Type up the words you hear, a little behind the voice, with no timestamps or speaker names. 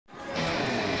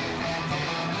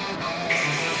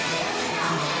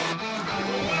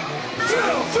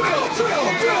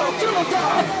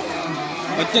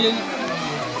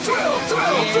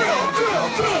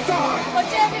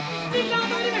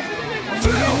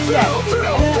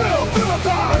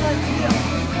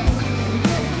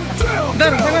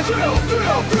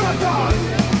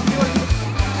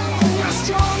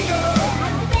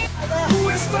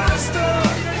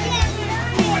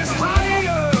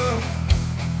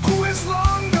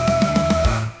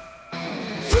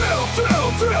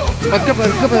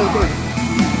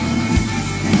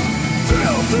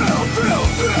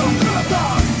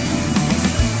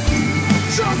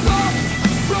Jump up,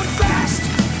 run fast,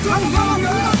 thrill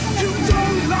longer, you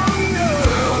don't longer.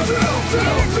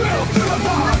 Thrill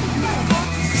apart.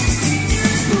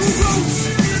 Blue roads,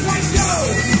 white yellow,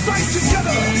 fight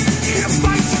together, here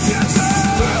fight together.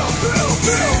 Thrill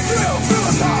apart.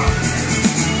 Thrill apart.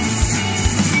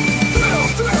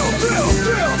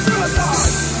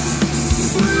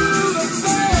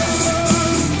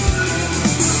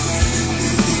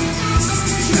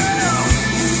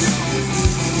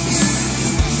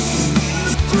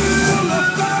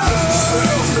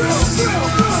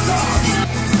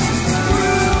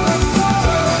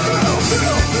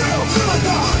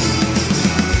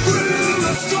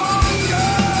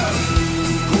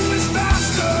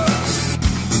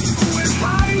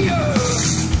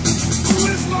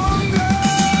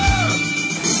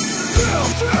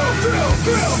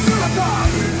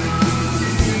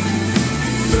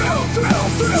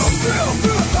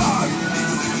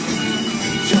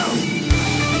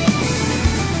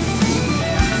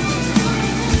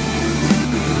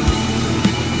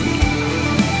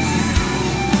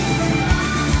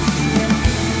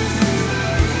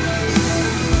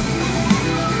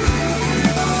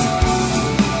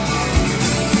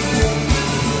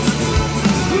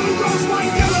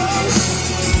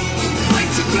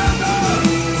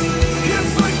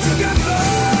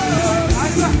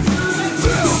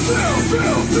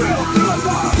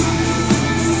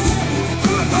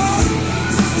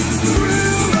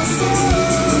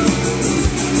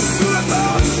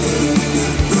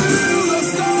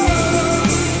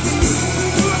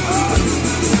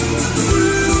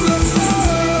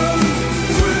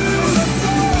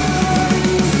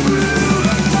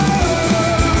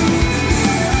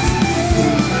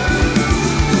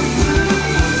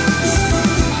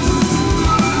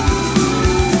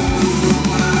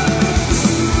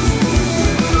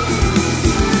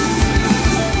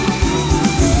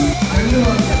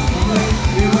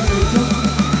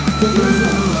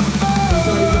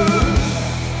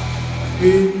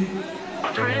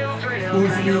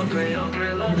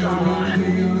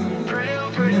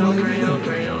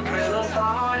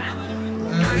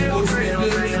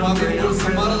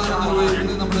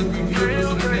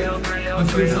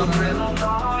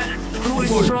 Who is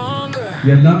stronger?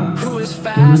 Who is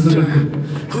faster?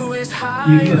 Who is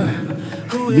higher?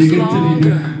 Who is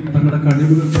longer?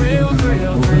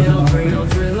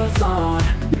 Thrill-a-thon.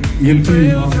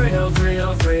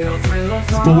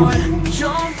 Thrill-a-thon.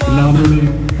 Jump up,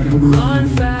 run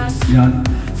fast,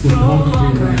 flow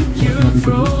longer, you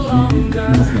flow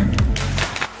longer.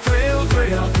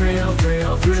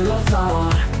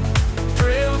 Thrill-a-thon.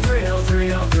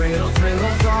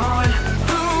 Thrill-a-thon.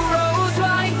 Blue, rose,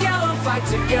 white, yellow, fight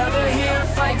together here,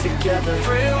 fight together.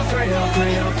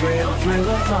 Thrill-a-thon.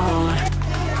 Thrill-a-thon.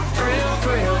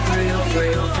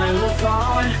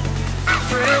 Thrill-a-thon.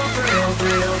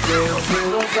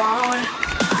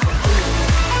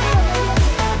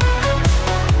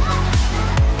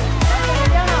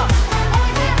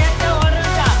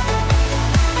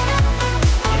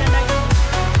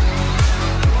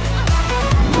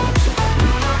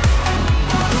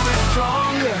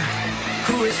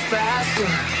 Who is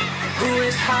faster? Who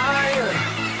is higher?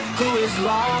 Who is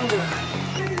longer?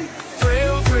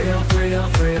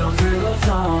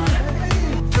 Thrill-a-thon.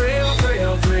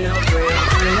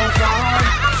 Thrill-a-thon.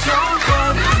 Jump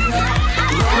up,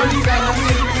 run fast,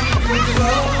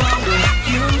 flow longer,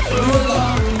 you flow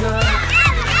longer.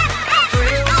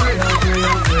 Thrill-a-thon.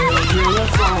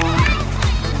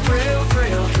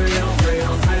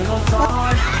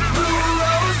 Thrill-a-thon. Blue,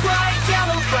 rose, white,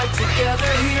 yellow, fight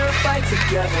together here, fight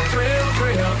together. Thrill-a-thon.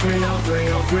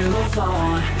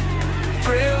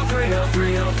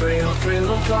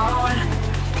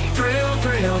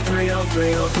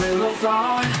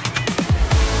 Thrill-a-thon.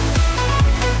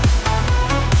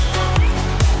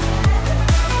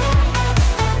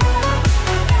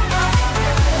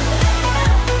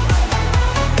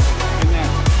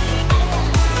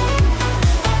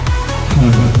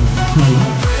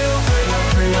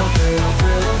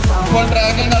 ഇപ്പോൾ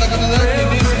ട്രാക്കിൽ നടക്കുന്നത്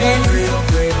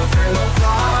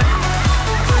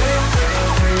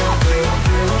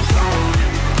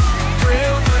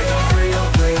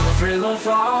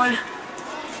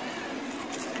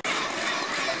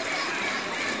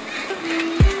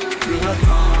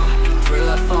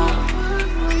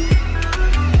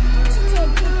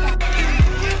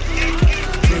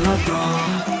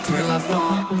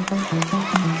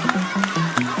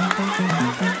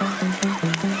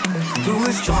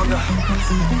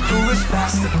Who is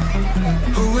faster?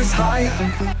 Who is higher?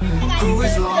 Who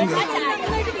is longer?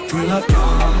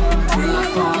 Thrill-a-thon,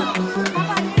 thrill-a-thon.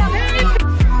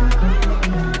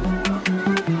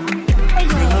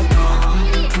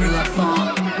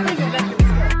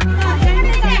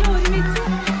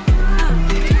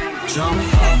 Jump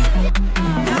up,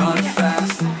 run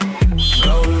fast,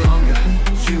 throw longer,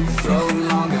 you throw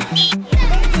longer.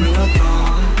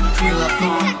 Thrill-a-thon,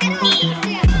 thrill-a-thon.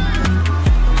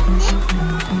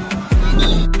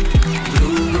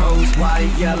 Blue, rose,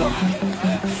 white, yellow,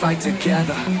 fight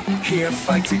together, here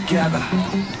fight together.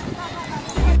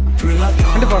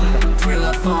 Thrill-a-thon,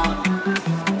 thrill-a-thon.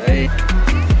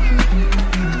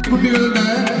 കുട്ടികളുടെ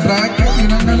track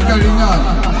ഇനങ്ങൾ കഴിഞ്ഞാൽ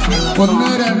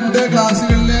 1-2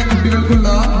 ക്ലാസ്സുകളിലെ കുട്ടികൾക്കുള്ള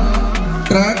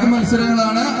track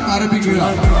മത്സരങ്ങളാണ് ആരംഭിക്കുക.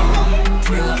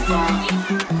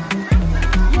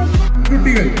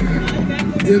 കുട്ടികൾ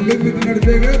jumping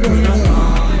പിറ്റിനടുത്തേക്ക് പോകുന്നതാണ്.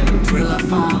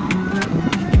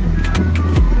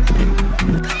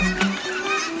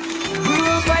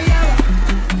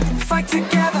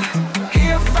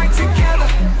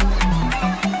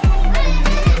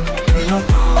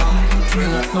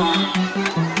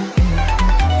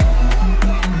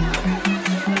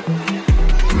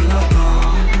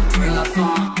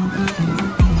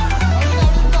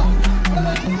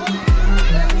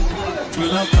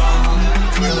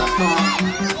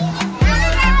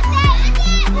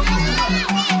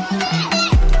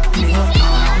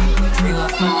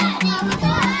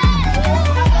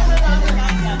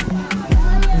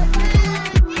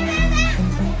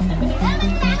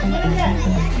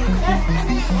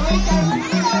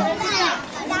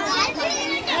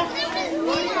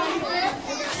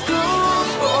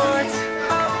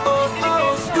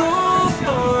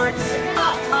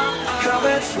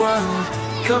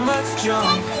 Come, let's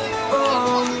jump. Oh,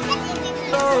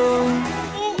 oh.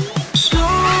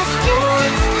 School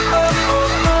sports. Oh,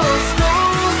 oh, oh.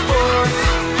 School sports.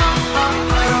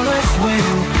 Come, let's win.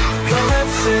 Come,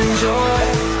 let's enjoy.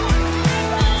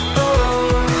 Oh,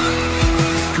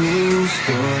 school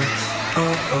sports.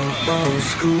 Oh, oh, oh.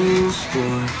 School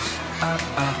sports.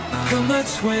 Come,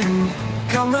 let's win.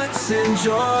 Come, let's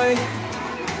enjoy.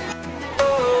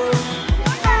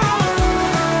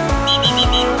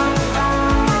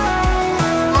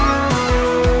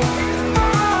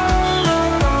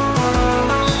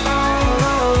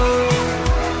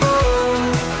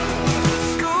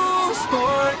 School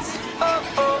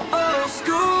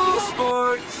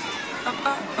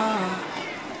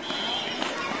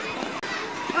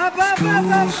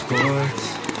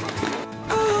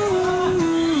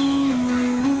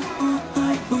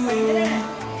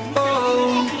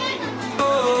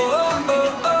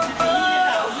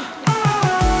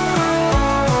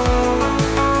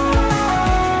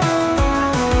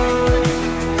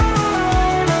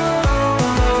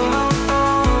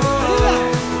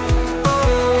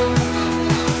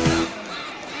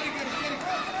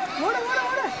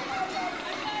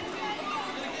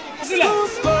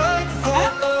sports.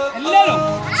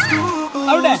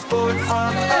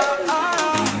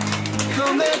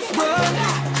 Come, let's run.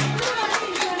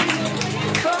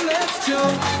 Come, let's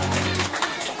jump.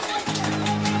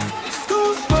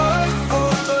 School sports.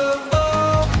 Oh, oh,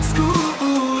 oh.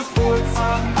 School sports.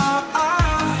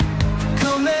 Come,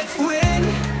 let's win.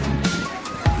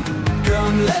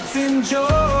 Come, let's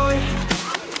enjoy.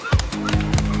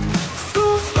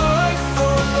 School sports.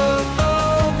 Oh, oh,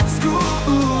 oh.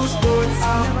 School sports.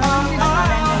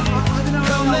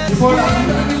 Come, let's win.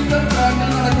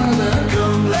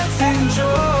 Come, let's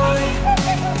enjoy.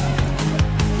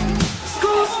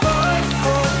 School sports.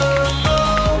 Oh, oh,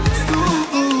 oh.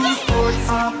 School sports.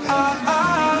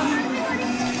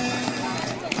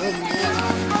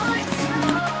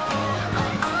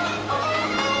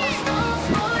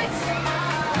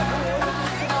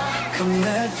 Come,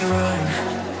 let's run.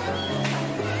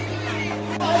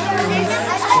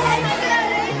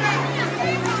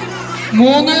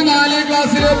 മൂന്ന് 4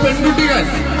 ക്ലാസ്സിലെ പെൺകുട്ടികൾ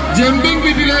jumping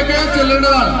പിറ്റിലേക്ക്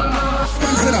ചെല്ലേണ്ടതാണ്.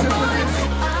 മത്സരം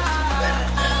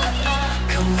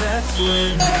Come, let's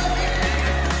win.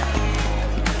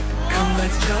 Come,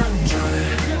 let's enjoy.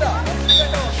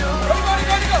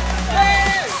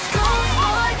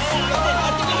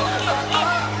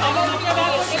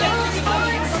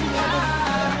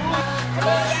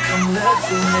 Come, let's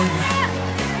win.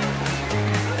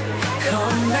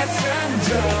 Come, let's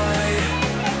enjoy.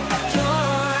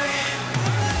 Joy.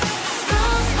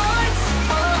 School sports.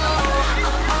 Oh,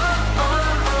 oh,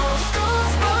 oh, oh. School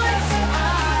sports.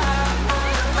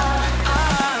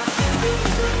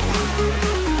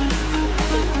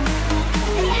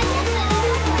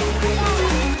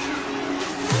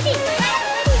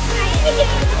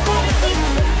 Thank you.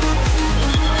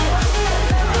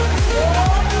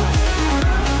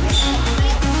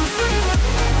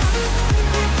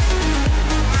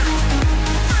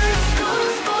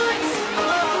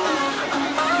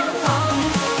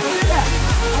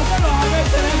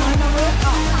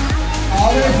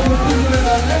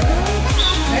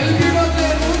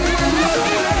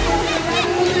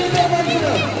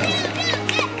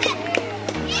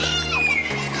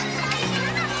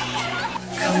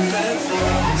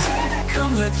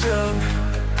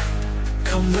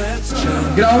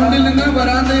 ഗ്രൗണ്ടിൽ നിന്ന്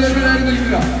വരാന്തയിലേക്ക്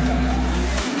നിൽക്കുക.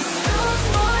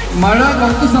 മഴ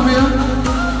കുറച്ച് സമയം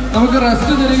നമുക്ക്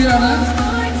റെസ്റ്റ് തരികയാണ്.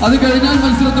 അത് കഴിഞ്ഞാൽ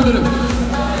മത്സരം തുടരും.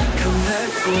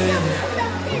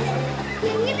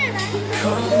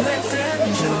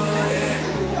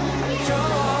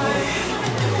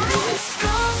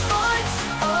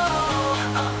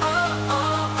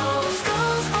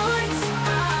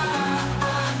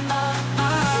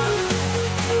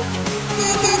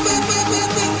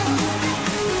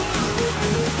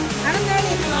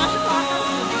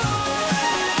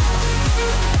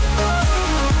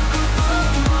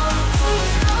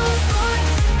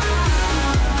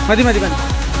 മതി മതി മതി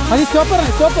മതി. സ്റ്റോപ്പ്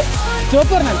പറഞ്ഞാൽ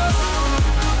സ്റ്റോപ്പ് പറഞ്ഞാൽ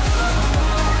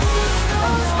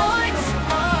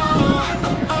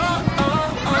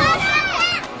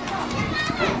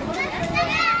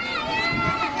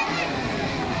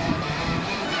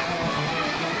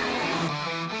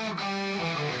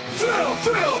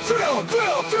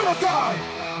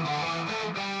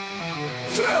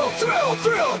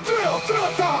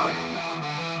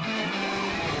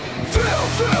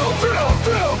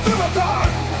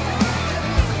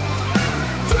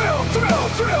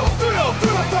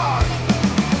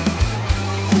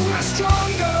Who is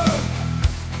stronger?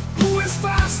 Who is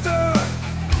faster?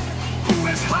 Who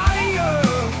is higher?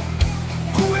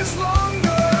 Who is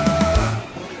longer?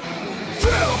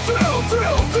 Thrill the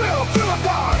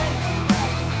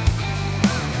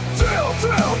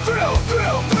dark.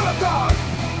 Thrill the dark.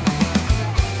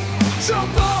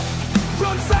 Jump up,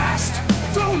 run fast,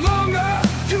 throw longer,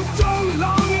 you throw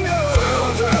longer. Thrill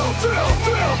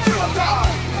the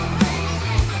dark.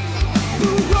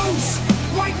 Blue rose,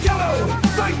 white yellow,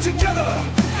 fight together,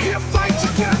 here fight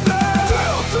together.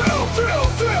 Thrill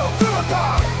the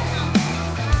dark.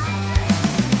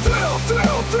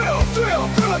 Thrill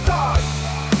the dark.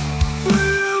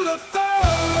 Feel the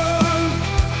third.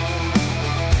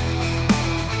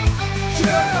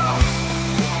 Yeah.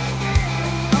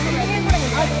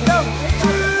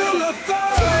 Thrill the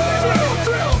third.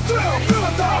 Thrill the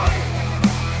dark.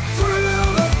 Thrill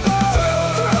the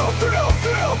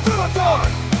dark.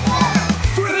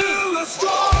 Thrill the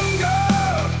stronger.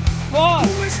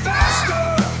 Who is faster?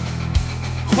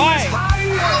 Who is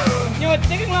higher?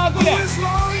 Who is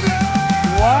longer?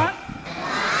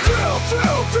 Thrill the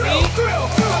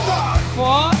dark.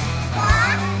 4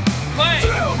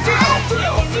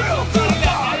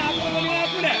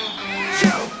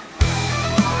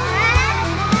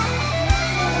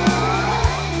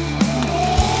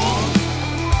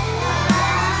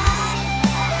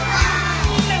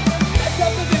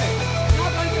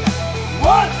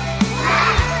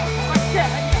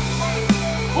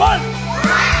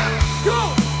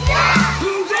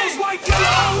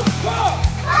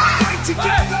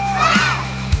 Together,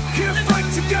 here fight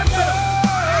together.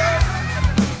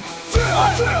 Thrill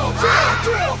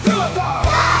the dark.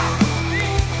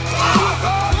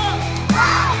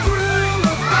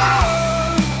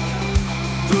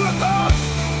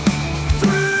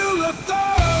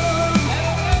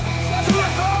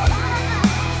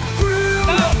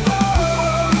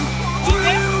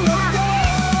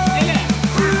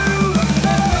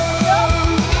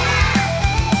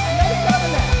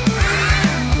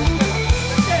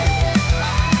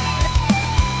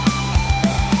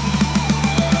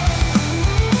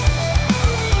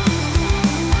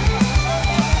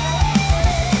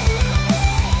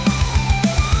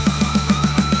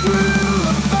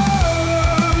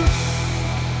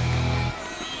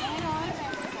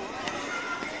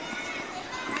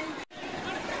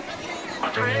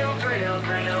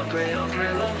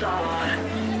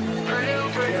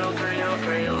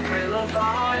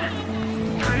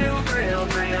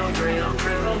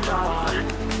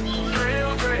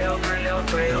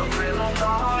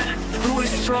 Who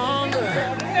is stronger?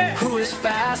 Who is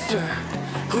faster?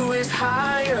 Who is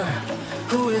higher?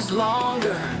 Who is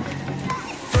longer?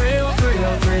 Thrill of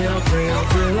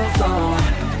dawn.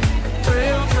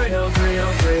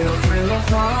 Thrill of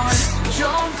dawn.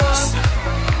 Jump up,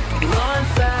 run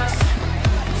fast,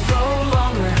 throw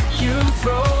longer, you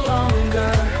throw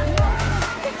longer.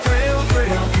 Thrill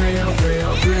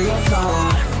of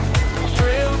dawn.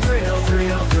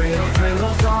 Thrill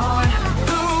of dawn.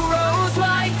 Blue, rose,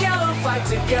 white, yellow, fight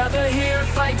together, here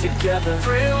fight together.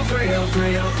 Thrill of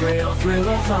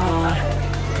dawn.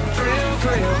 Thrill of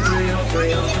dawn.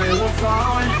 Thrill of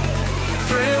dawn.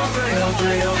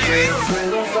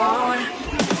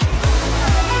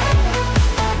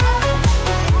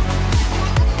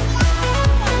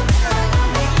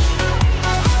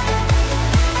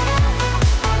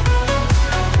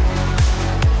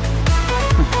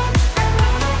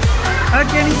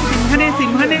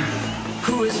 सिंहने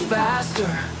faster?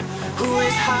 Who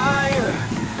is higher?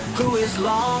 Who is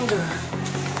longer?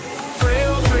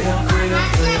 Thrill, thrill, thrill,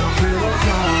 thrill, thrill of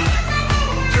fun.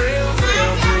 Thrill,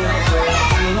 thrill, thrill, thrill,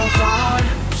 thrill of fun.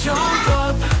 Jump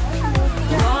up,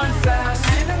 run fast,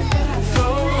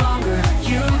 throw longer,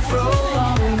 you throw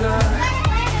longer.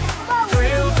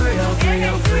 Thrill, thrill,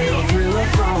 thrill, thrill, thrill of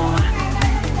fun.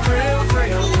 Thrill,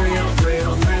 thrill, thrill,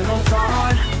 thrill, thrill of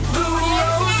fun. Blue,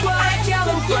 rose, white,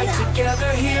 yellow, fight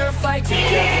together here, fight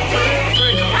together. Thrill,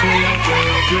 thrill, thrill,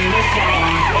 thrill, thrill of fun.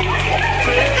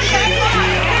 Thrill, thrill,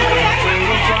 thrill, thrill, thrill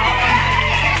of fun.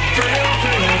 Thrill,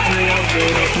 thrill, thrill,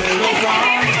 thrill, thrill of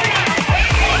fun.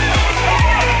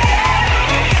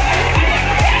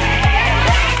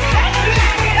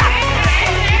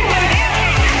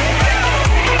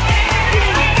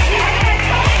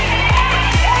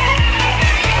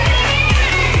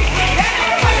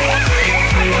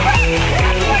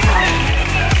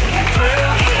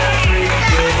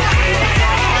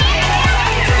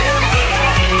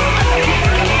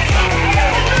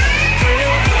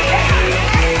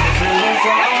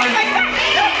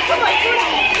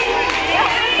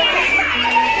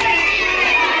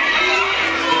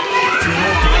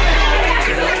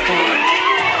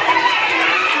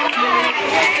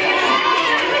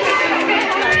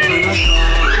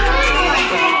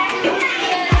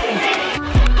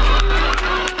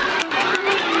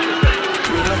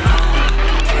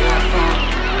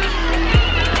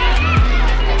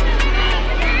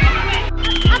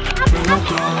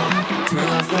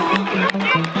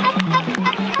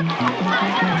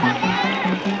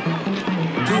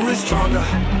 Who is stronger?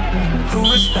 Who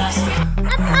is faster?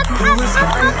 Who is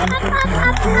higher?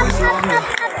 Who is longer?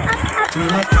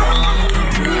 Thrill of fun,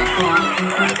 thrill of fun.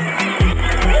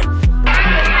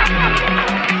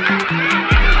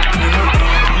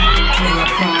 Thrill of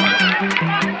fun.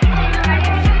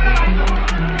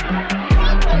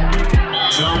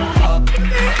 Jump up,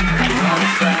 run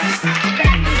fast,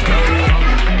 throw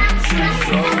longer,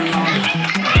 throw longer.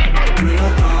 Thrill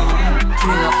of fun,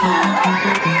 thrill of fun.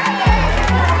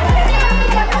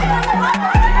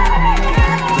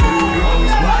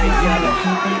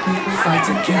 Fight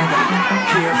together,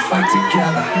 here fight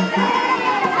together.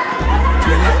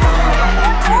 Thrill of fun,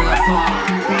 thrill of fun.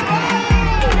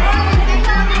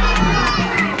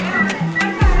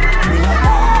 Thrill of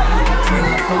fun, thrill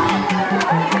of fun.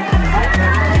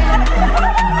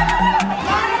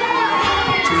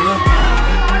 Thrill of fun,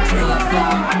 thrill of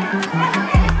fun.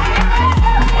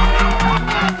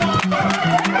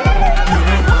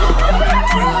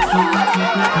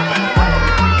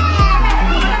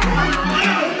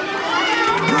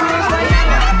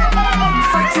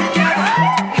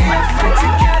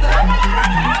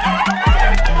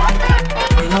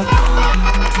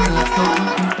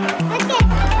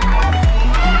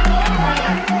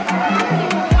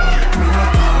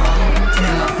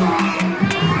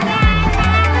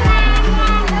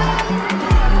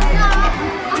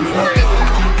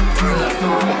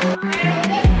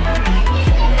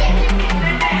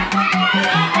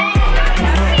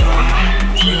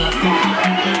 Thrill of fun.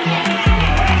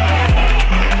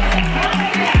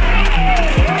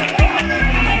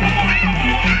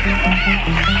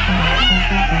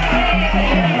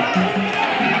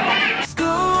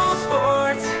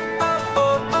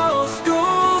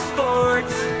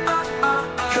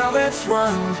 Let's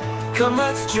run, come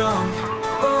let's jump.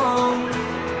 Oh,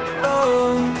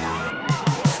 oh.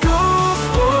 School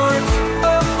sports,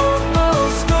 oh, oh, oh.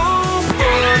 School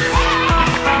sports,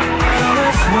 come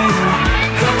let's win,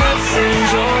 come let's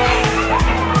enjoy.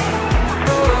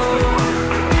 Oh,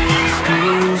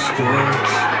 school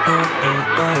sports, oh,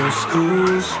 oh, oh.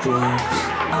 School sports,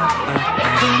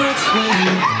 come let's win,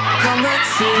 come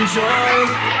let's enjoy.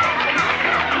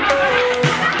 Oh,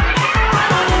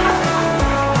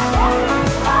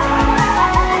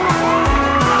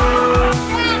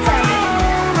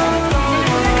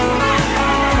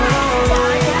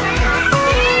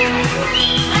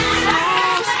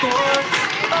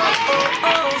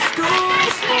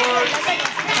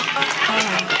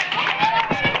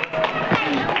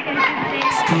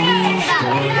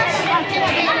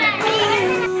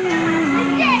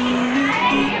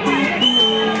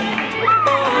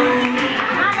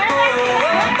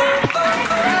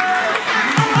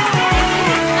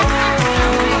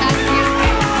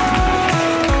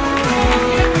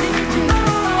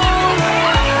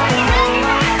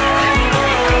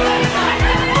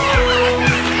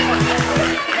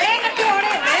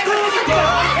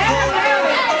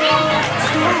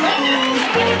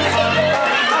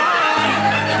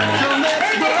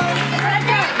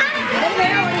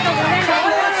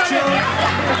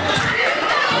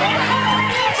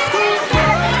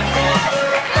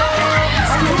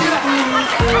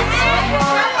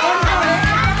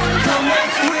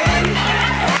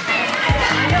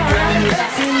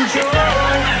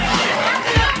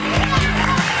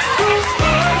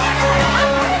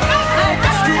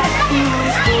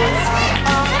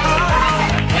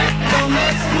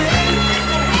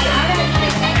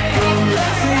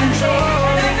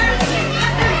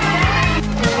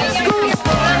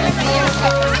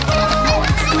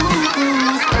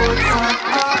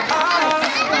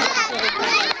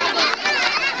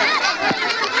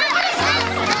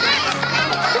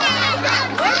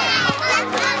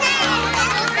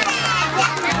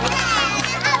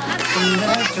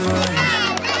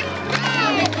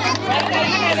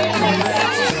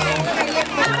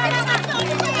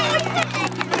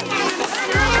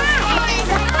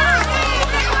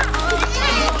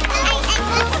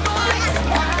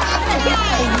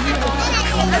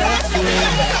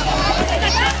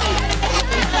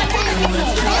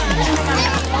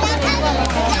 Thank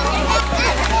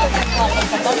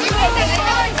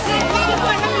you.